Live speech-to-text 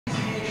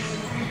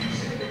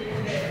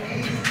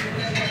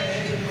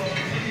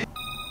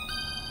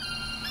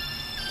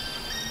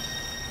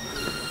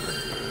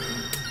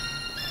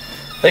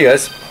Hey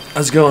guys,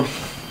 how's it going?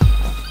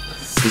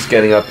 Just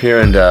getting up here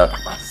and you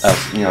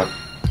know,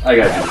 I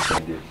gotta do this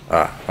thing, dude.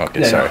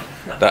 Okay, sorry.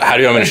 How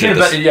do you want me to shoot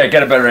this? Yeah,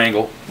 get a better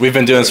angle. We've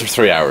been doing this for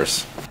 3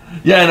 hours.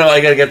 Yeah, no,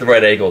 I gotta get the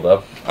right angle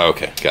though.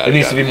 Okay, got it. It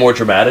needs to be more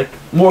dramatic,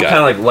 more kind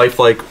of like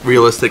lifelike,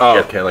 realistic. Oh,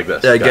 okay, like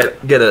this.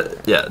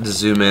 Yeah, just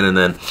zoom in and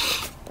then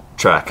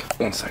track.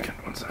 1 second.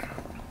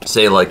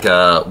 Say like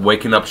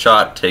waking up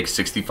shot, take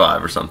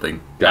 65 or something.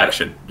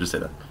 Action. Just say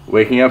that.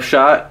 Waking up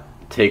shot,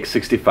 take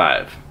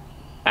 65.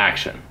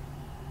 Action.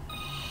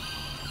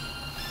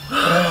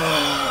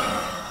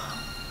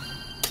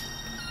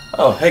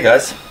 Oh, hey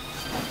guys.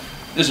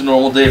 This is a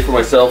normal day for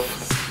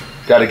myself.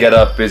 Gotta get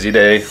up, busy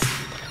day.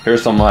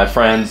 Here's some of my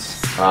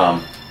friends.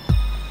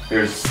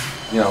 Here's,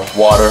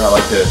 water. I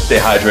like to stay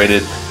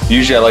hydrated.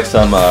 Usually I like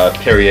some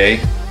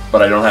Perrier,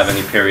 but I don't have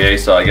any Perrier,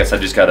 so I guess I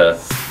just gotta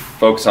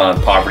focus on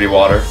poverty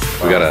water.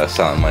 We got a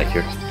silent mic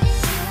here.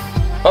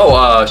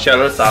 Oh, shout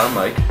out to Silent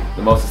Mike,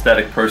 the most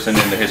aesthetic person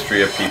in the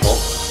history of people.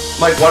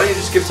 Mike, why don't you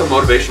just give some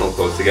motivational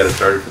quotes to get us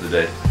started for the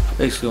day?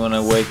 Basically, when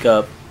I wake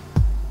up,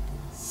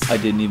 I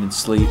didn't even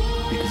sleep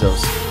because I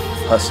was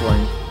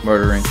hustling,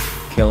 murdering,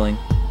 killing,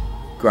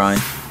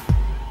 grind.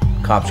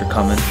 Cops are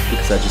coming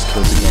because I just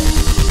killed the game.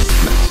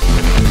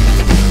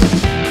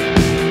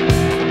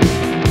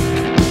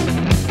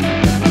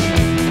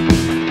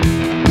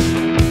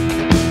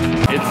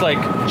 It's like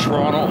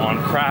Toronto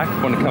on crack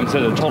when it comes to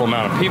the total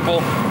amount of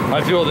people.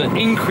 I feel the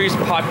increased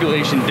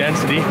population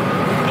density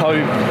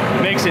probably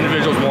makes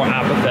individuals more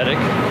apathetic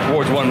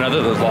towards one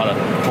another. There's a lot of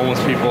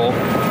homeless people.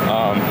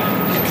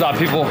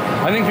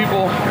 I think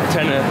people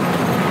tend to,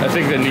 I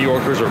think that New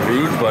Yorkers are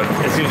rude, but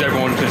it seems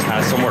everyone just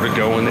has somewhere to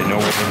go and they know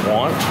what they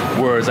want.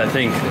 Whereas I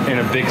think in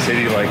a big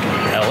city like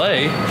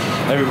LA,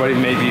 everybody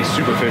may be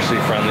superficially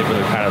friendly, but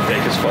they're kind of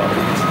fake as fuck.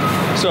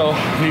 So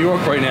New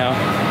York right now,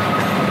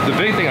 the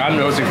big thing I'm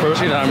noticing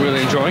personally that I'm really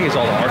enjoying is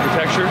all the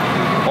architecture,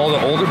 all the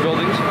older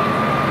buildings.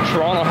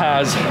 Toronto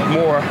has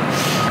more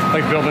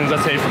like buildings,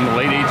 let's say from the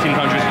late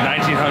 1800s,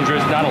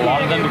 1900s, not a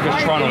lot of them because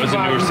Toronto is a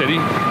newer city,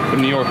 but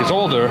New York is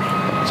older,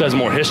 so it has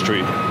more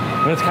history.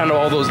 And it's kind of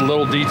all those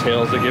little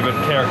details that give it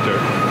character.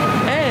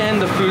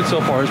 And the food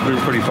so far has been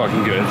pretty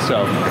fucking good,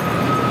 so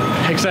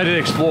excited to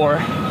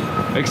explore.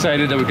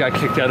 Excited that we got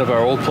kicked out of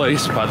our old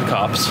place by the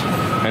cops,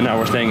 and now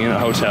we're staying in a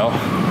hotel.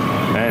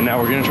 And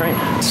now we're gonna train.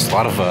 There's a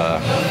lot of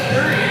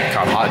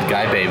hot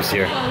guy babes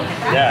here.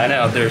 Yeah, I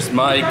know. There's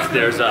Mike,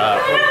 there's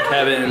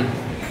Kevin,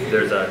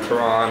 there's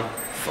Teron.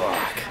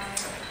 Fuck.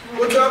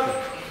 What's up?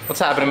 What's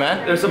happening,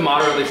 man? There's some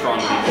moderately strong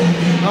people.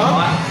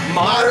 Huh?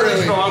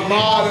 Moderately strong people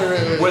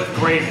Moderately. with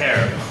great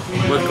hair.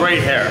 With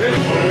great hair. I'm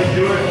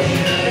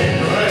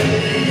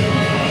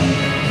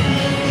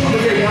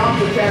gonna get you off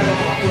the cat on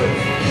my foot.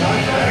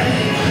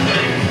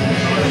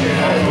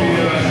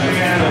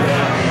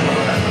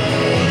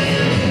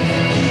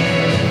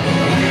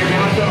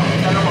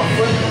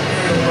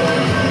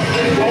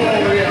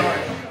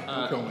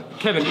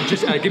 Kevin,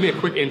 just give me a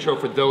quick intro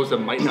for those that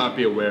might not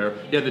be aware.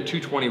 You have the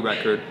 220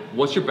 record.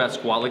 What's your best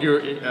squat? Like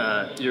you're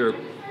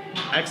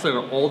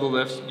excellent at all the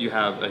lifts. You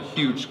have a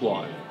huge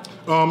squat.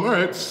 All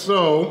right,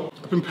 so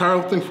I've been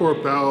powerlifting for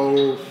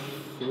about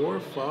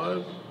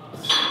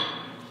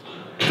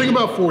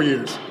 4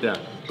 years. Yeah.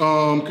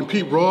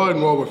 Compete raw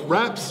and raw with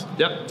wraps.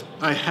 Yep.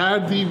 I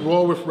had the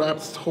raw with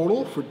wraps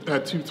total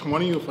at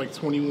 220 with like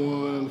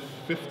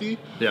 2150.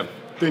 Yep.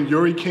 Then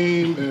Yuri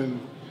came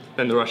and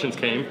Then the Russians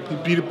came. he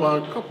beat it by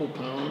a couple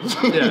pounds.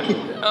 Yeah,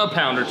 a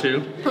pound or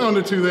two. Pound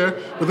or two there.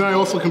 But then I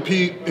also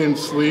compete in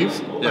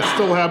sleeves. Yeah. I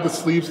still have the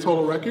sleeves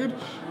total record,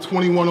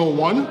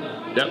 2101.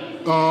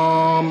 Yep.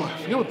 I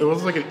forget what it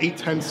was, like an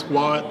 810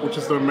 squat, which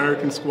is the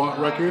American squat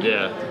record.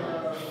 Yeah.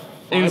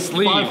 In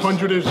sleeves.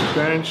 500-ish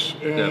bench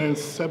and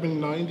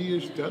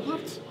 790-ish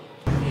deadlift.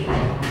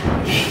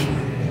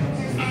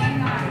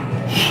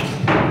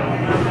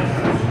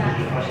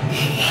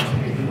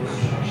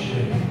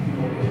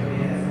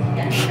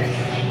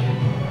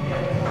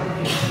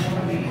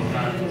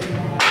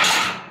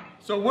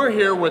 So we're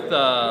here with,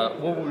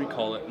 what would we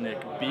call it,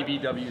 Nick?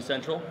 BBW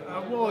Central?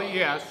 Well,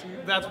 yes,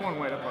 that's one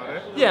way to put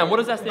it. Yeah, and what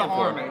does that stand The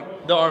for? Army.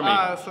 The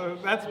Army. So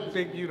that's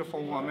Big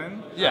Beautiful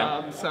Woman.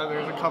 Yeah. So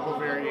there's a couple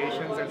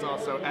variations. There's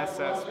also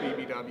SS,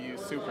 BBW,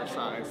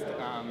 supersized.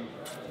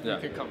 Yeah.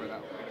 You could cover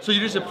that way. So you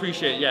just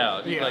appreciate,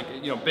 Yeah.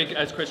 like, big,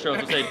 as Chris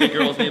Jones would say, big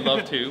girls need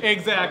love too.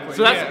 Exactly.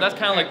 So that's yeah. that's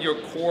kind of like your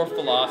core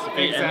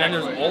philosophy. And then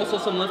there's Exactly. also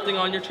some lifting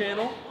on your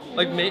channel?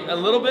 Like a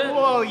little bit?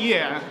 Well,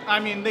 yeah. I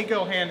mean, they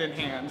go hand in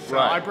hand. So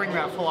Right. I bring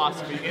that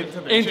philosophy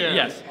into the gym.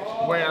 Yes.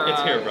 Where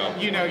It's here, bro.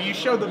 You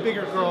show the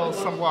bigger girls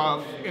some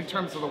love in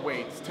terms of the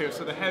weights too.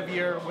 So the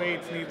heavier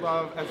weights need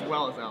love as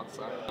well as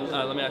outside.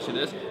 Let me ask you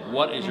this.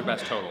 What is your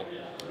best total?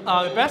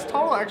 The best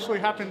total actually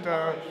happened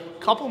a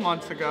couple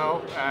months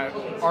ago at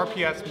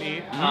RPS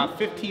meet,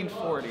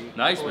 1540.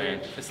 Nice, man.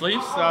 The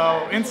sleeves?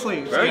 So in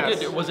sleeves. Very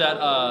yes. good. Was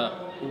that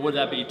Would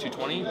that be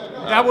 220?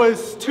 That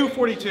was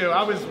 242.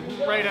 I was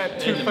right at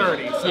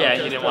 230. So Yeah,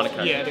 you didn't want to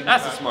cut. Yeah,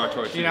 That's a smart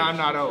choice. You know, I'm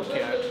not oak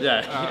yet.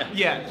 Yeah.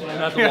 Yeah.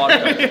 Not the water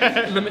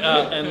cut. Let me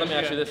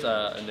ask you this,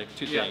 Nick.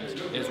 Two things: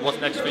 is what's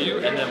next for you,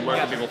 and then where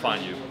can people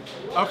find you?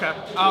 Okay.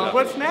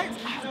 What's next?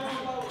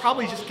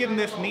 Probably just getting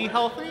this knee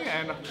healthy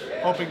and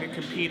hoping to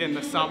compete in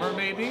the summer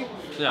maybe.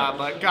 Yeah.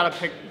 But gotta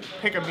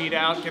pick a meet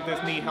out, get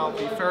this knee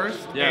healthy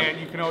first. Yeah. And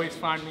you can always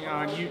find me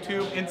on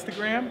YouTube,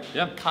 Instagram,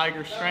 Yep.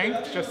 Tiger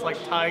Strength, just like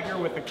Tiger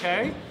with a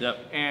K. Yep.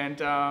 And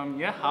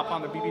yeah, hop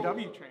on the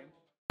BBW train.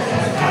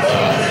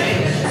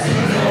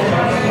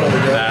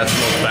 That's the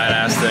most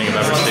badass thing I've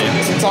ever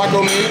seen. Some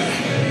taco meat,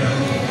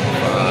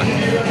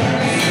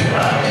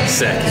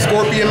 Sick.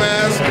 scorpion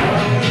mask,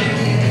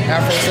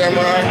 Afro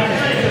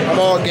Samurai. I'm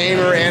all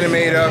gamer,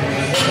 anime up.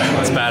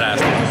 That's badass.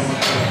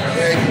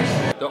 Hey,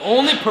 The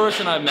only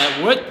person I've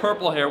met with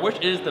purple hair, which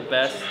is the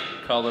best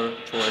color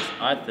choice,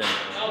 I think.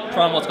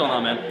 Tron, what's going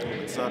on,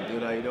 man? what's up,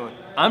 dude? How you doing?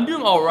 I'm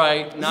doing all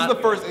right. This is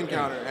the first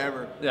encounter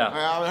ever. Yeah.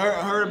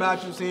 I heard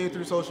about you, seen you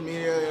through social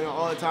media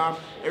all the time.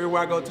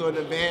 Everywhere I go to an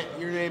event,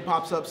 your name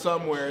pops up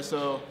somewhere.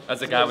 So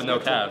As a guy with no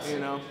calves. You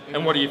know.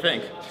 And what do you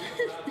think?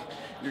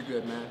 You're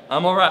good, man.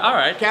 I'm all right. All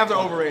right. Calves are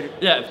overrated.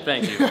 Yeah,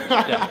 thank you.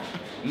 Yeah.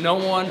 No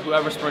one who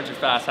ever sprinted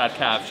fast had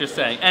calves, just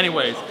saying.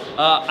 Anyways,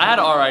 I had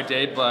an alright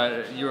day,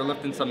 but you were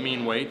lifting some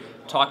mean weight.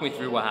 Talk me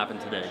through what happened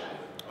today.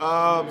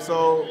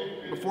 So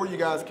before you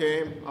guys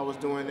came, I was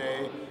doing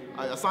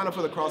I signed up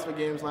for the CrossFit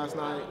Games last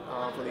night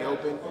for the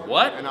Open.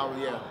 What? And I was,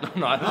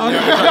 No, I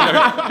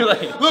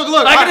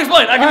Look, I can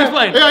explain. I can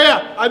explain.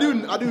 Yeah. I do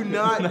not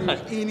do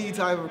any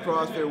type of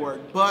CrossFit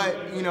work, but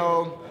you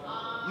know,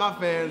 my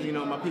fans, you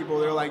know, my people,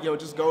 they're like, yo,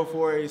 just go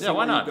for it. See Yeah, why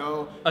where not? You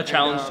go. A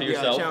challenge to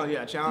yourself.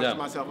 Challenge to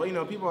myself. But you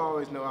know, people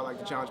always know I like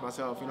to challenge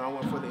myself. You know, I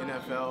went for the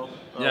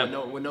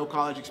NFL with no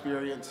college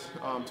experience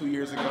 2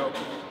 years ago.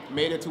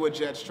 Made it to a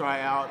Jets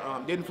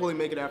tryout. Didn't fully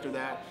make it after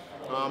that.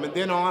 And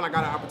then I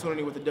got an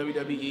opportunity with the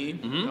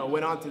WWE.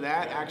 Went on to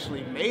that,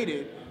 actually made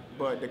it,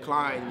 but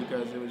declined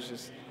because it was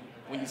just,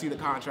 when you see the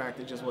contract,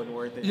 it just wasn't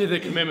worth it. Yeah, the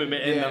commitment,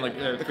 and then like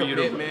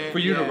for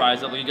you to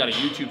rise up, like, you got a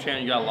YouTube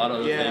channel, you got a lot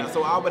of other things. Yeah,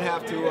 so I would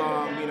have to,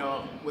 you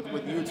know, with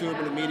YouTube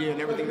and the media and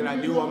everything that I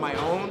do on my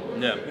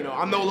own. Yeah. You know,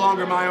 I'm no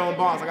longer my own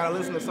boss. I got to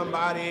listen to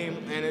somebody,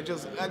 and I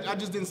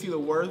just didn't see the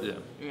worth. Yeah.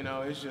 You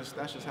know, that's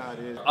just how it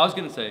is. I was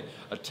gonna say,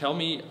 tell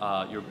me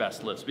your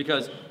best lifts,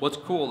 because what's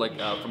cool, like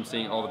from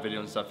seeing all the videos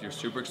and stuff, you're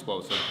super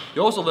explosive.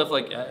 You also lift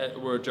like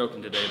we're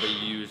joking today, but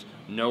you use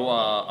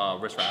no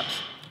wrist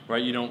wraps,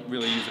 right? You don't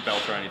really use a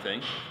belt or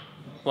anything,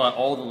 but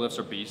all the lifts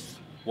are beasts.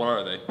 What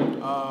are they?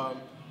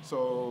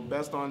 So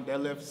best on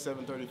deadlift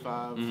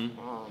 735.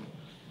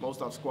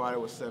 Most off squatted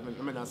was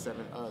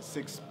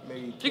 6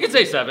 maybe. You can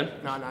say 7.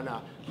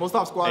 No. Most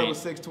off squatted 8. was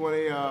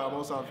 620.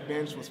 Most off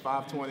bench was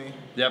 520.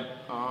 Yep.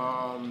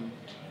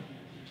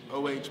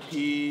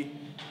 OHP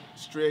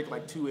strict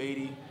like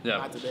 280. Yeah.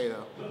 Not today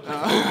though.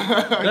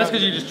 That's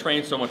because you just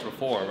trained so much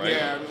before, right?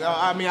 Yeah.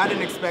 I mean, I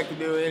didn't expect to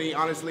do any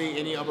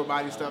upper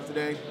body stuff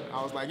today.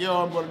 I was like, yo,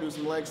 I'm going to do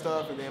some leg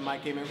stuff, and then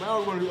Mike came in. Well,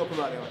 we're going to do upper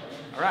body. I'm like,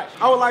 all right.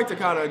 I would like to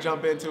kind of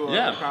jump into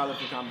a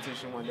powerlifting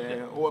competition one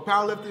day, or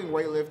powerlifting,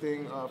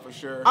 weightlifting for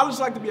sure. I just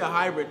like to be a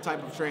hybrid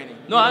type of training.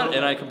 No,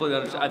 I completely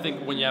understand. I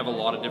think when you have a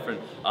lot of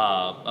different,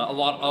 a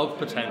lot of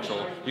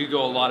potential, you can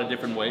go a lot of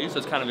different ways. So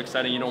it's kind of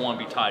exciting. You don't want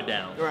to be tied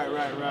down. Right.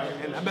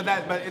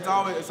 But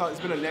it's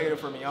been a negative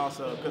for me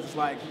also, because it's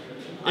like,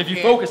 if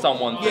you focus on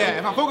one thing. Yeah,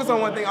 if I focus on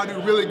one thing, I'll do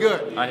really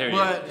good. I hear you.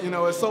 But you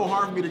know, it's so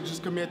hard for me to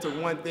just commit to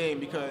one thing,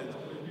 because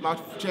my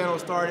channel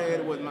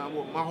started with my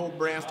whole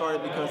brand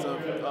started because of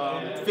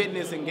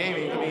fitness and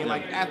gaming. I mean,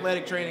 like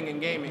athletic training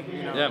and gaming.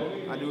 You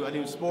know, I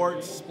do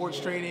sports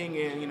training,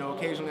 and you know,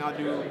 occasionally I'll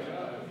do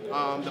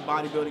the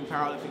bodybuilding,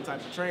 powerlifting type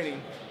of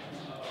training.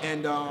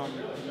 And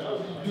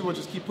people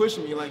just keep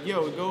pushing me, like,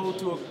 yo, go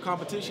to a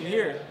competition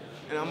here.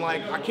 And I'm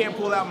like, I can't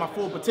pull out my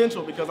full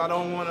potential because I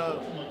don't want to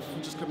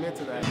just commit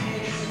to that.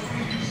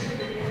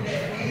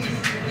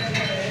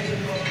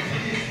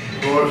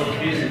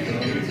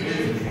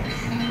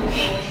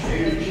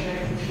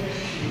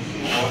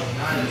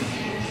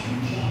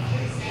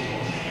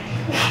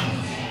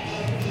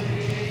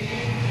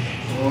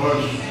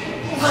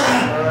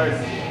 All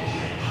right.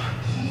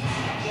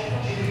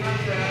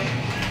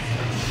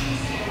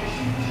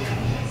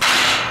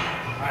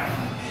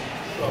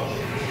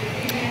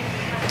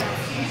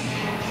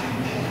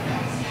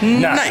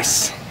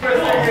 Nice. Let's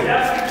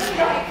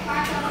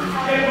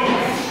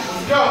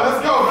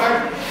go,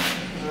 man.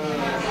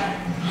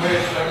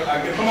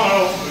 Come on.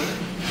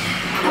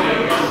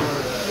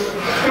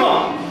 Come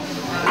on.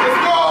 Let's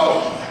go.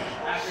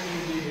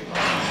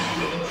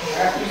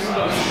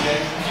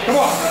 Come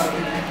on.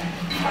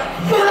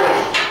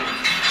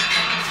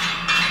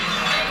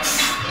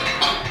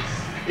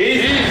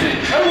 Easy.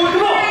 Everyone,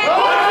 come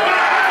on.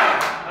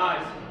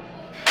 Nice.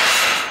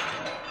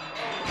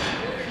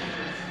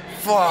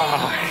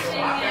 Fuck.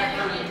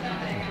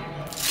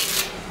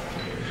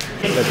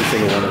 Every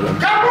single one of them.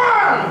 Come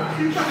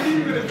on! You thought you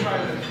were gonna try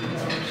this.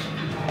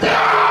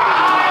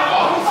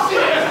 Oh,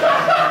 shit!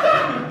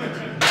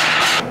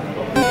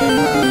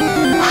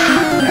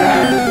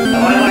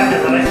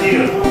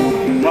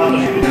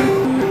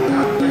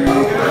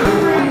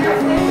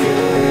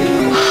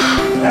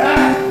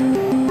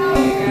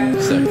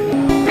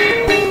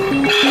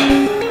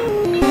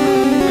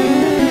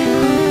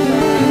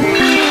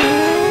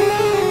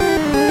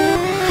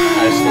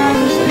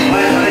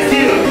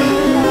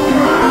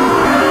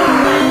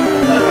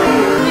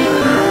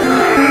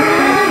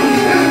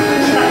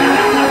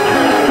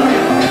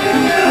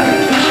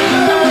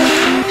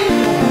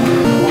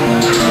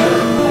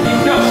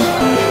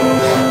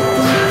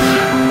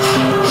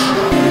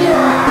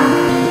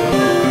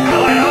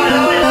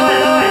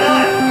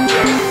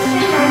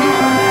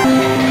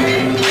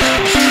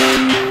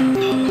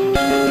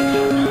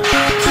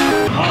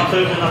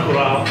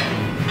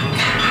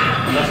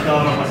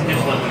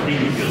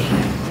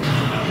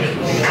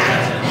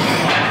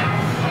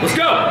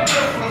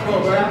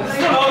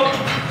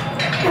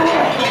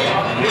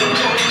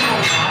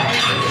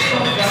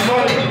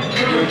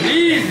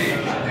 Easy.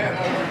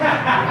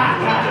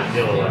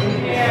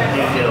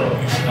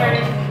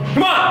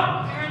 Come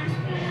on.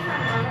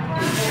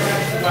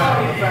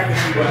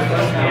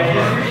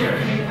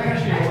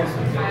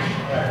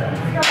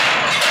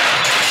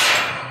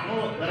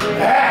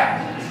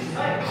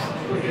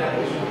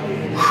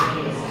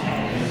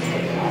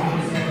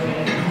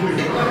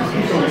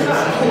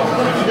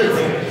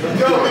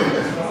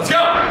 Let's go.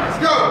 Let's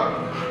go.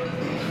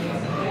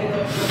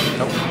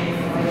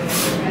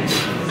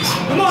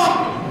 Come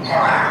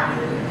on.